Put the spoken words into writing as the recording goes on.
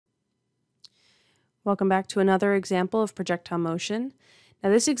Welcome back to another example of projectile motion.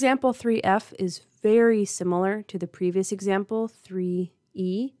 Now this example 3F is very similar to the previous example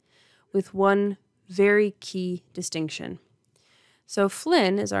 3E with one very key distinction. So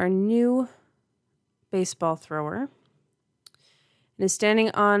Flynn is our new baseball thrower and is standing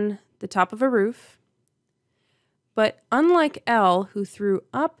on the top of a roof. But unlike L, who threw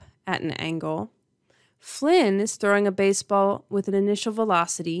up at an angle, Flynn is throwing a baseball with an initial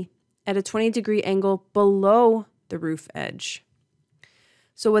velocity at a 20-degree angle below the roof edge.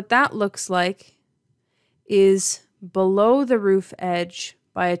 So what that looks like is below the roof edge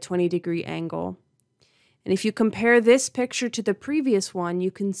by a 20-degree angle. And if you compare this picture to the previous one,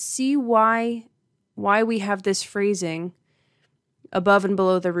 you can see why we have this phrasing above and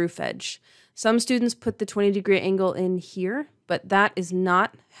below the roof edge. Some students put the 20-degree angle in here, but that is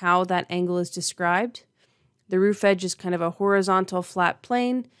not how that angle is described. The roof edge is kind of a horizontal flat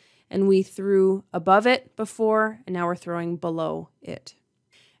plane, and we threw above it before, and now we're throwing below it.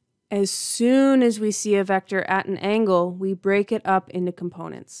 As soon as we see a vector at an angle, we break it up into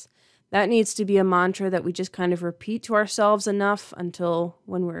components. That needs to be a mantra that we just kind of repeat to ourselves enough until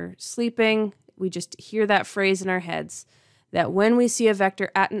when we're sleeping, we just hear that phrase in our heads, that when we see a vector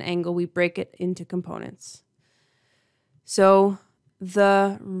at an angle, we break it into components. So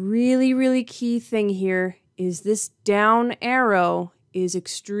the really key thing here is this down arrow is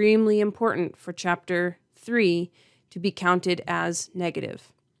extremely important for Chapter 3 to be counted as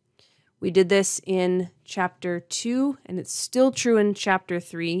negative. We did this in Chapter 2, and it's still true in Chapter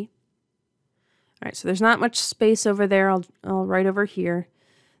 3. All right, so there's not much space over there. I'll write over here.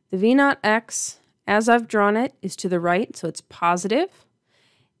 The V0 x, as I've drawn it, is to the right, so it's positive.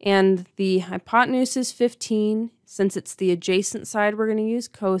 And the hypotenuse is 15. Since it's the adjacent side, we're going to use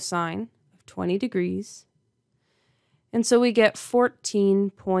cosine of 20 degrees. And so we get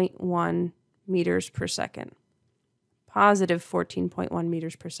 14.1 meters per second. Positive 14.1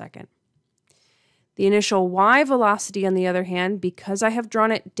 meters per second. The initial y velocity, on the other hand, because I have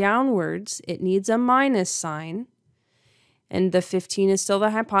drawn it downwards, it needs a minus sign. And the 15 is still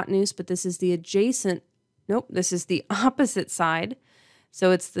the hypotenuse, but this is the adjacent, nope, this is the opposite side.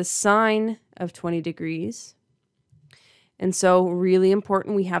 So it's the sine of 20 degrees. And so really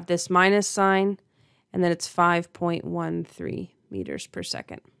important, we have this minus sign, and then it's 5.13 meters per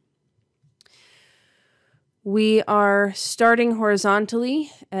second. We are starting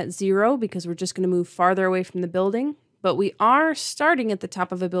horizontally at 0 because we're just going to move farther away from the building, but we are starting at the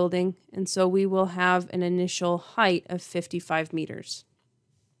top of a building, and so we will have an initial height of 55 meters.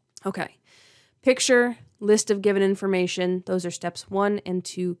 Okay, picture, list of given information, those are steps 1 and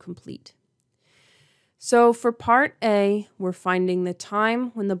 2 complete. So for part A, we're finding the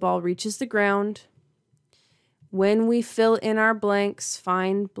time when the ball reaches the ground. When we fill in our blanks,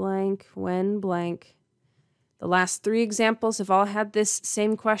 find blank, when blank. The last 3 examples have all had this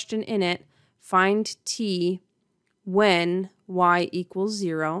same question in it. Find t when y equals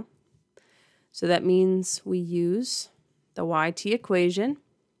 0. So that means we use the yt equation.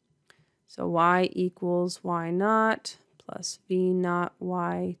 So y equals y0 plus v0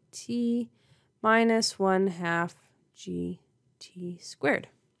 yt minus 1/2 gt squared.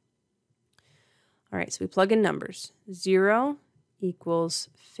 All right, so we plug in numbers. 0 equals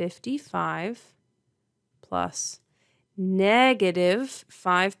 55 plus negative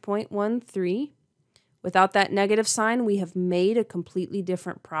 5.13. Without that negative sign, we have made a completely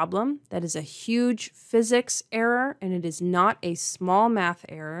different problem. That is a huge physics error, and it is not a small math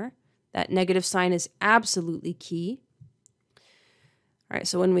error. That negative sign is absolutely key. All right,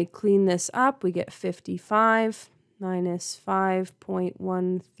 so when we clean this up, we get 55 minus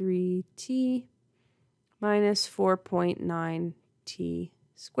 5.13t minus 4.9t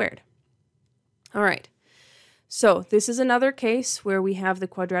squared. All right, so this is another case where we have the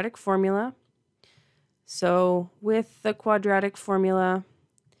quadratic formula. So with the quadratic formula,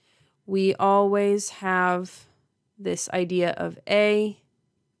 we always have this idea of A,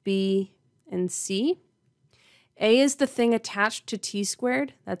 B, and C. A is the thing attached to t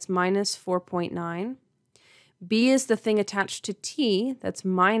squared, that's minus 4.9. B is the thing attached to t, that's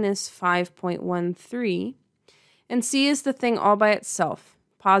minus 5.13. And C is the thing all by itself,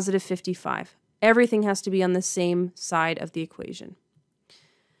 positive 55. Everything has to be on the same side of the equation.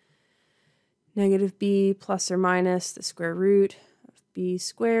 Negative b plus or minus the square root of b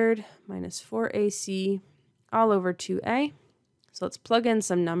squared minus 4ac all over 2a. So let's plug in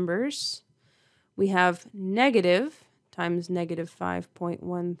some numbers. We have negative times negative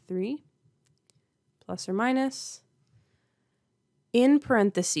 5.13 plus or minus. In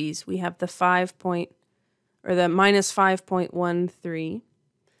parentheses, we have the minus 5.13.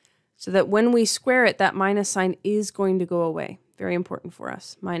 so that when we square it, that minus sign is going to go away. Very important for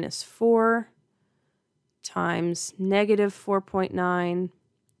us. Minus 4 times negative 4.9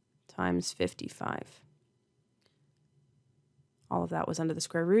 times 55. All of that was under the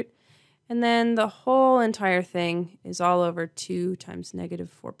square root. And then the whole entire thing is all over 2 times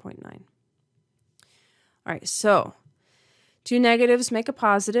negative 4.9. All right, so 2 negatives make a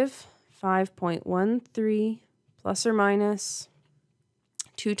positive. 5.13 plus or minus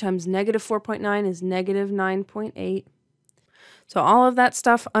 2 times negative 4.9 is negative 9.8. So all of that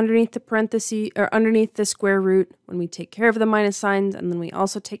stuff underneath the parenthesis or underneath the square root, when we take care of the minus signs and then we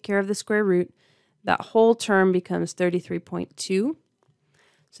also take care of the square root, that whole term becomes 33.2.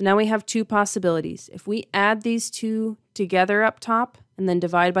 So now we have two possibilities. If we add these two together up top and then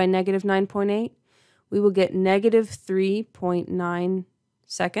divide by negative 9.8, we will get negative 3.9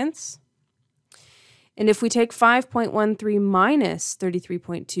 seconds. And if we take 5.13 minus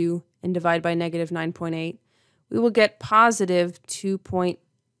 33.2 and divide by negative 9.8, we will get positive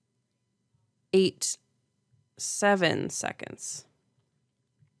 2.87 seconds.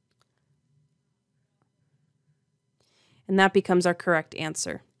 And that becomes our correct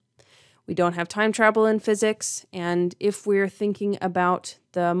answer. We don't have time travel in physics, and if we're thinking about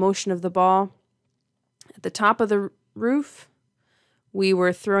the motion of the ball, at the top of the roof, we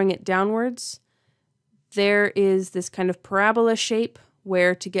were throwing it downwards. There is this kind of parabola shape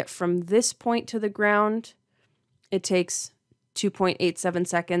where to get from this point to the ground, it takes 2.87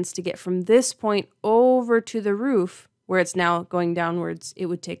 seconds. To get from this point over to the roof, where it's now going downwards, it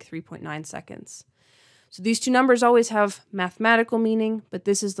would take 3.9 seconds. So these two numbers always have mathematical meaning, but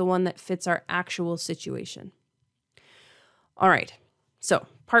this is the one that fits our actual situation. All right, so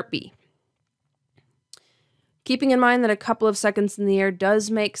part B. Keeping in mind that a couple of seconds in the air does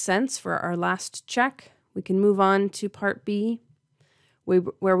make sense for our last check, we can move on to part B,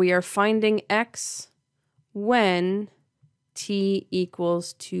 where we are finding x when t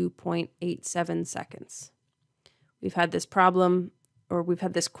equals 2.87 seconds. We've had this problem, or we've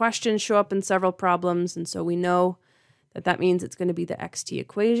had this question show up in several problems, and so we know that that means it's going to be the xt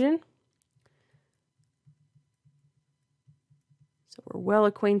equation. So we're well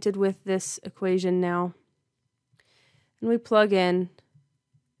acquainted with this equation now. And we plug in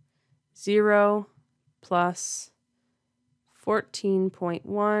 0 plus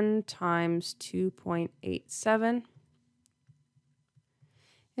 14.1 times 2.87.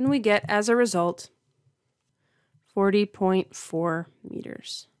 And we get, as a result, 40.4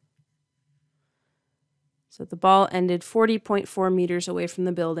 meters. So the ball ended 40.4 meters away from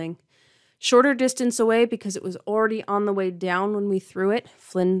the building. Shorter distance away because it was already on the way down when we threw it.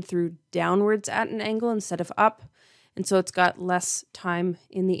 Flynn threw downwards at an angle instead of up, and so it's got less time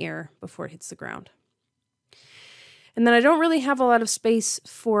in the air before it hits the ground. And then I don't really have a lot of space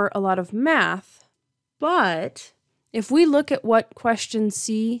for a lot of math, but if we look at what question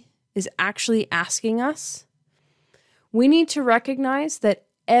C is actually asking us, we need to recognize that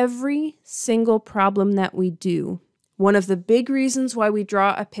every single problem that we do, one of the big reasons why we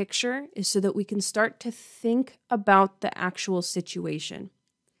draw a picture is so that we can start to think about the actual situation.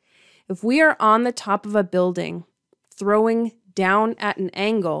 If we are on the top of a building throwing down at an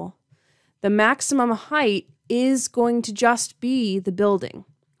angle, the maximum height is going to just be the building.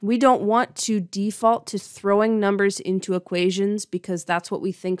 We don't want to default to throwing numbers into equations because that's what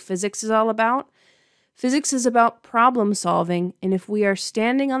we think physics is all about. Physics is about problem solving, and if we are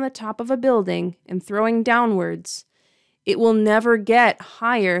standing on the top of a building and throwing downwards, it will never get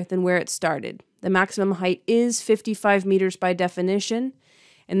higher than where it started. The maximum height is 55 meters by definition,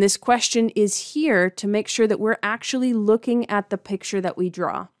 and this question is here to make sure that we're actually looking at the picture that we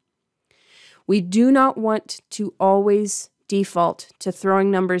draw. We do not want to always default to throwing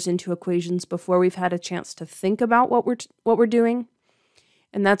numbers into equations before we've had a chance to think about what we're doing,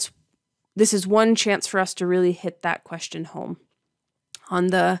 and this is one chance for us to really hit that question home. On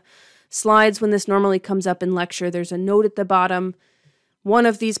the slides, when this normally comes up in lecture, there's a note at the bottom. One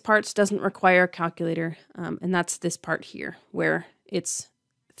of these parts doesn't require a calculator, and that's this part here, where it's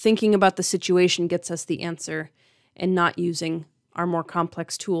thinking about the situation gets us the answer and not using our more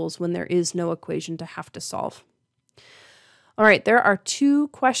complex tools when there is no equation to have to solve. All right, there are two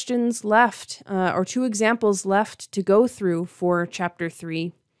questions left, or two examples left to go through for Chapter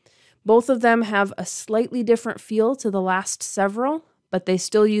 3. Both of them have a slightly different feel to the last several, but they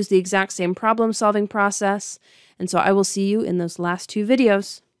still use the exact same problem-solving process, and so I will see you in those last two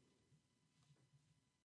videos.